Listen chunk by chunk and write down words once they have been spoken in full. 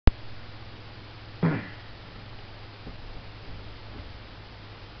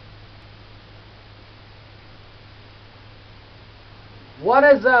What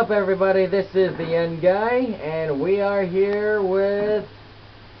is up, everybody? This is the YenGuy, and we are here with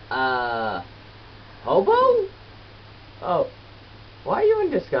Hobo? Oh, why are you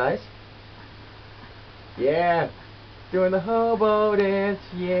in disguise? Yeah, doing the hobo dance,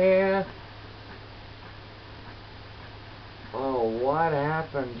 yeah. Oh, what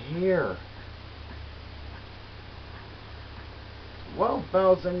happened here?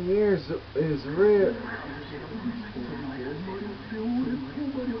 12,000 years is real.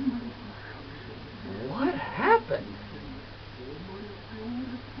 What happened?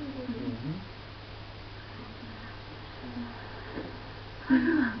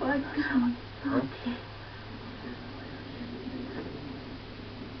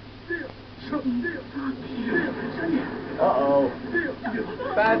 Uh-oh.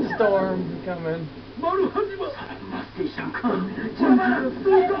 Bad storm coming.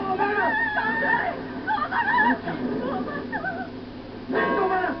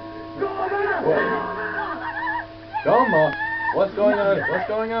 Goma? What's going on? What's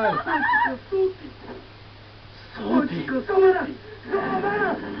going on?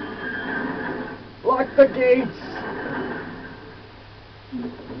 Lock the gates!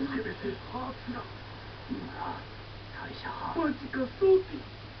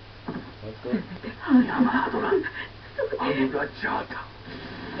 What's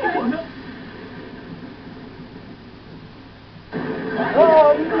going on?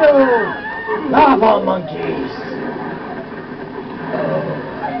 Oh no! Lava monkeys! Oh,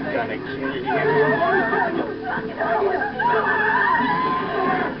 I'm gonna kill you.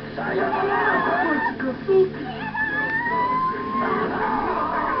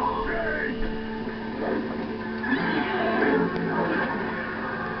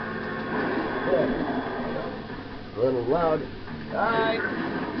 A little loud.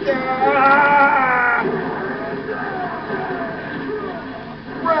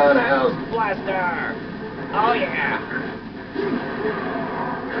 Roadhouse blaster! Oh yeah!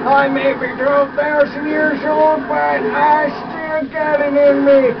 I may be 12,000 years old, but I still got it in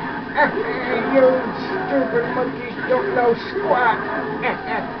me! You stupid monkeys don't know squat!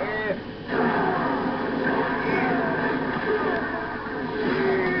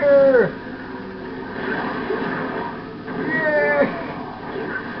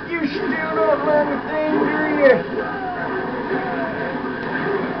 You still don't learn a thing, do you?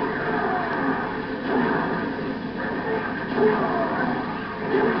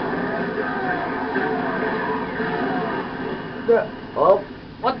 Oh,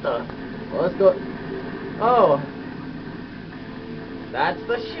 what the? Well, let's go. Oh, that's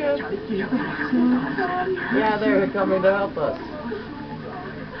the ship. Yeah, they're coming to help us.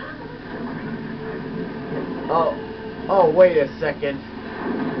 Oh, wait a second.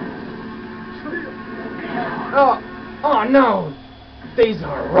 Oh no! These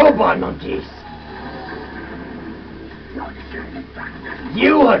are robot monkeys!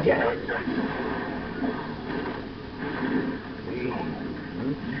 You again!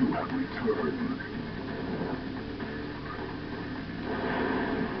 You have returned.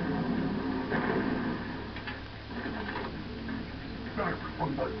 Back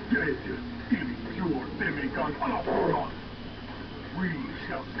from the dead, impure demigod Asura. We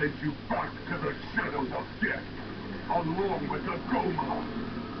shall send you back to the shadows of death, along with the Goma.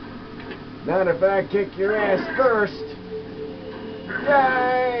 Not if I kick your ass first.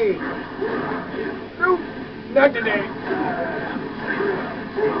 Yay! Nope, not today.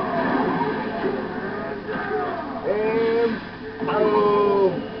 And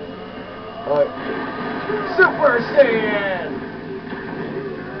boom! Super Saiyan!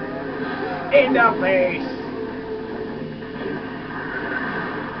 In the face!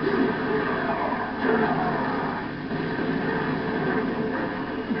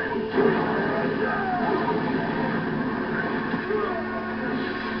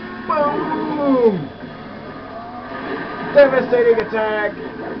 Boom! Devastating attack!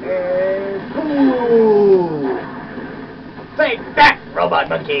 And boom! Take that, robot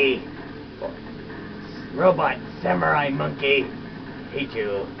monkey! Robot samurai monkey! Hate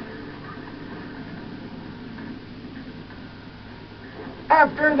you.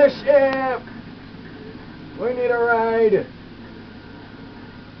 After the ship! We need a ride!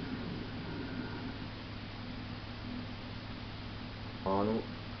 On...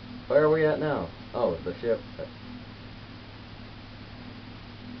 Where are we at now? Oh, the ship.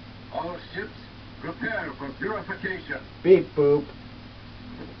 All ships, prepare for purification. Beep boop.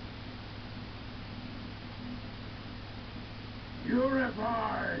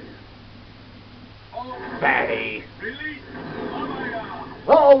 Purify! Fatty. Release Amaya!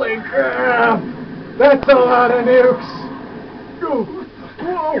 Holy crap! That's a lot of nukes! Go!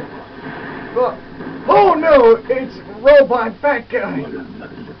 Oh no, it's robot fat guy. What a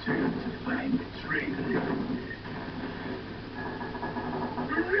lucky turn to find the traitor.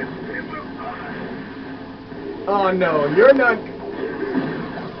 Oh no, you're not.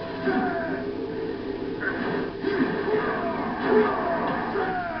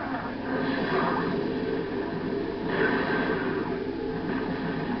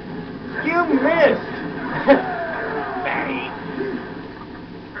 You missed. Fatty.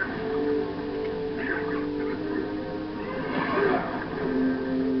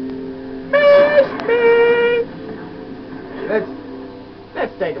 Miss me.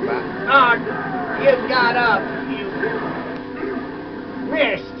 Let's take a bath. Oh, you got up. You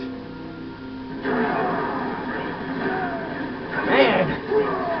missed. Man.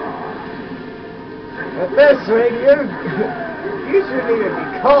 At this rate, you shouldn't even be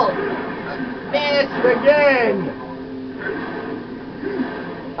called. Missed again.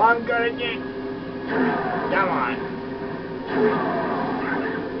 I'm gonna get. Come on.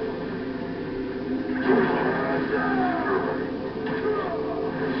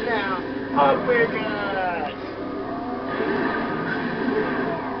 Now, up we go.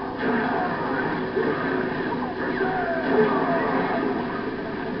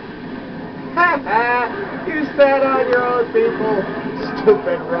 Ha ha! You sat on your own, people.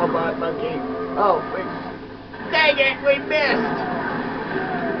 Stupid robot monkey. Oh, dang it, we missed.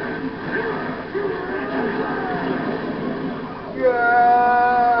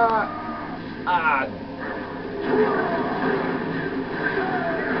 Yeah. Ah.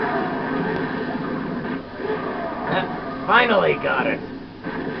 Finally got it.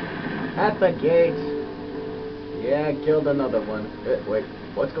 At the gate. Yeah, killed another one. Wait,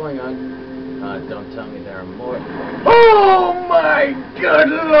 what's going on? Don't tell me there are more. Oh my good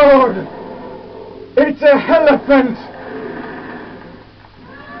lord! It's a elephant!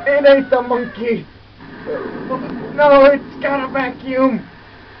 It ain't the monkey. No, it's got a vacuum.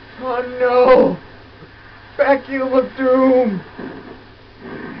 Oh no! Vacuum of doom.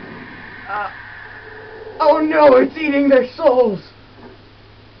 Oh no, it's eating their souls!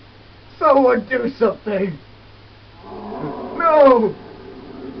 Someone do something! No!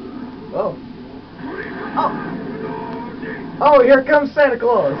 Oh. Oh! Oh, here comes Santa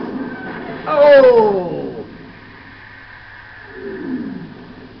Claus! Oh!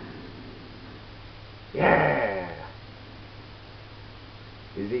 Yeah!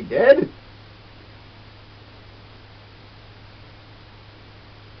 Is he dead?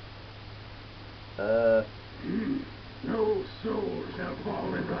 No soul shall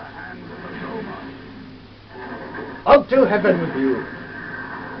fall into the hands of the Roma. Up to heaven with you!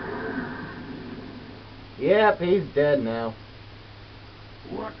 Yep, he's dead now.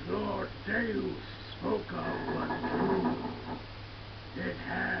 What Lord Deus spoke of was true. It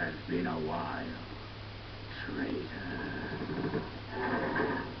has been a while, traitor.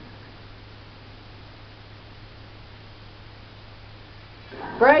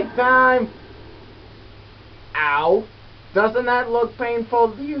 Break time! Ow! Doesn't that look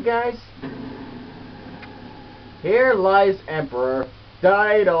painful to you guys? Here lies Emperor,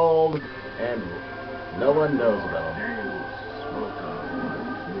 died old, and no one knows about him.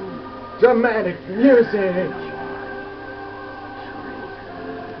 Dramatic music! I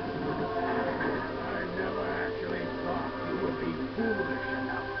never actually thought you would be foolish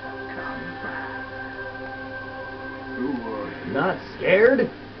enough to come back. Who are you? Not scared?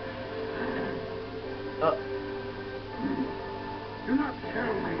 Do not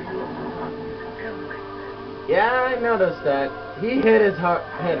tell me you have forgotten everything. Yeah, I noticed that. He hit his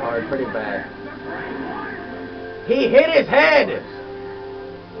head hard pretty bad. He hit his head!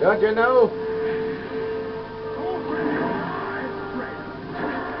 Don't you know? Open your eyes,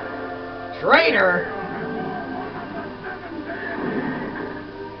 Traitor?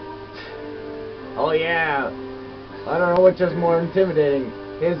 Oh yeah. I don't know which is more intimidating.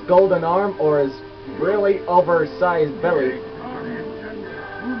 His golden arm or his really oversized belly.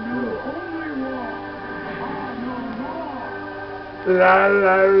 La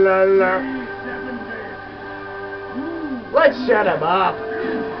la la la. Let's shut him up.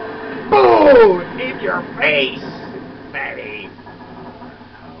 Boom! In your face, fatty.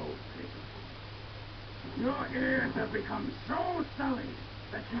 Your ears have become so sullied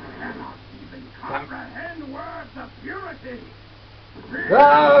that you cannot even comprehend words of purity.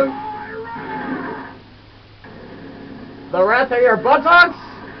 The wrath of your buttocks?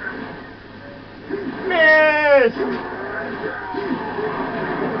 Missed!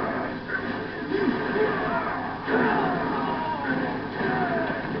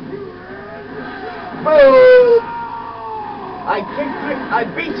 Oh! I kicked you, I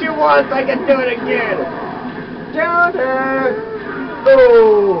beat you once, I can do it again. Counter.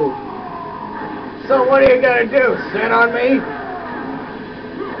 Oh. So what are you gonna do? Sit on me?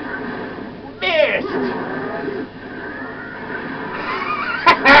 Missed.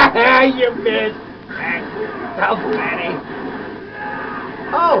 You missed. So funny.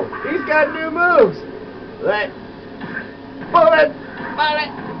 Oh, he's got new moves. Pull it.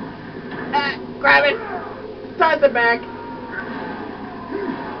 Grab it. Toss it back.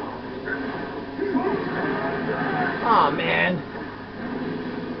 Aw, oh, man.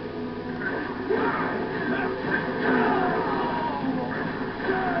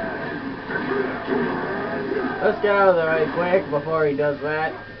 Let's get out of there right quick before he does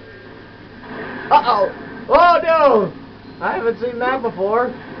that. Uh-oh. Oh, no. I haven't seen that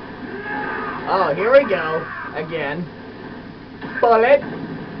before. Oh, here we go. Again. Bullet.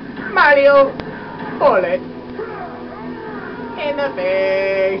 Mario. Bullet. In the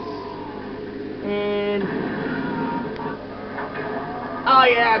face. And... oh,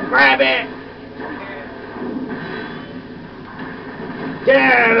 yeah. Grab it.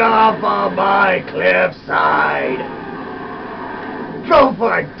 Get off of my cliffside! Go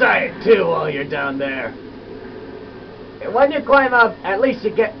for a diet too while you're down there. And when you climb up, at least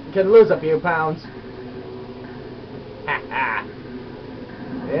you can lose a few pounds. Haha.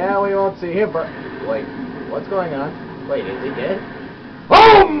 Yeah, we won't see him, but wait, what's going on? Wait, is he dead?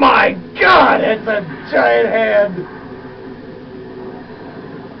 Oh my God! It's a giant hand!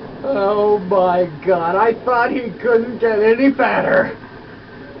 Oh my God! I thought he couldn't get any fatter.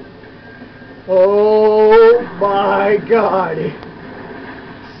 Oh my God!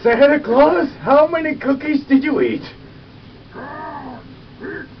 Santa Claus, how many cookies did you eat?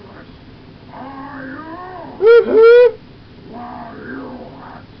 Woohoo! While you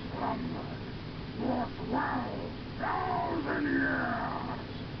had slumbered for 12,000 years.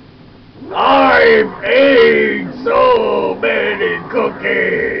 I've ate so many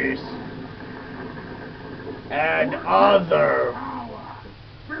cookies and other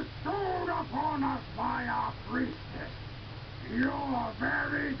bestowed upon us by our priestess, your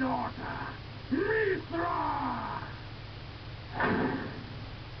very daughter, Mithra!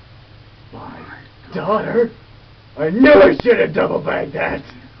 My daughter? I knew I should have double-bagged that!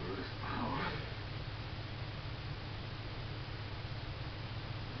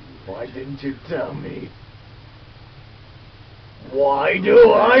 Why didn't you tell me? Why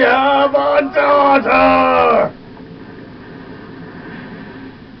do I have a daughter?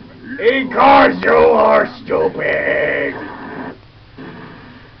 Because you are stupid!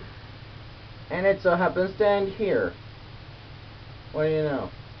 And it so happens to end here. What do you know?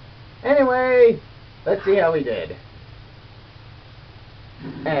 Anyway, let's see how we did.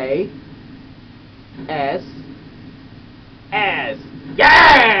 A. S. S.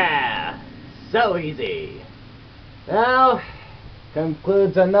 Yeah! So easy. Well,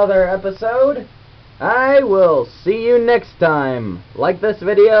 concludes another episode. I will see you next time. Like this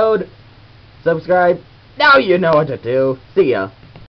video, subscribe. Now you know what to do. See ya.